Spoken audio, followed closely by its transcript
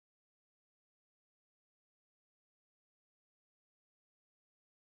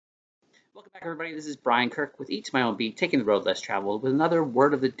Welcome back, everybody. This is Brian Kirk with Eat to My Own Beat, taking the road less traveled with another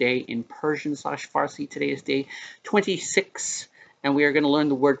word of the day in Persian/Farsi. Today is day 26, and we are going to learn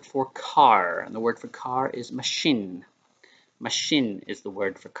the word for car. And the word for car is mashin. Mashin is the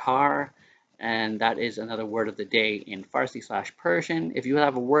word for car, and that is another word of the day in Farsi/Persian. If you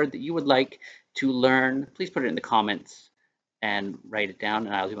have a word that you would like to learn, please put it in the comments and write it down,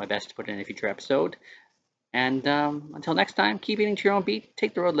 and I'll do my best to put it in a future episode. And until next time, keep eating to your own beat,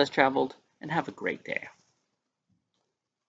 take the road less traveled, and have a great day.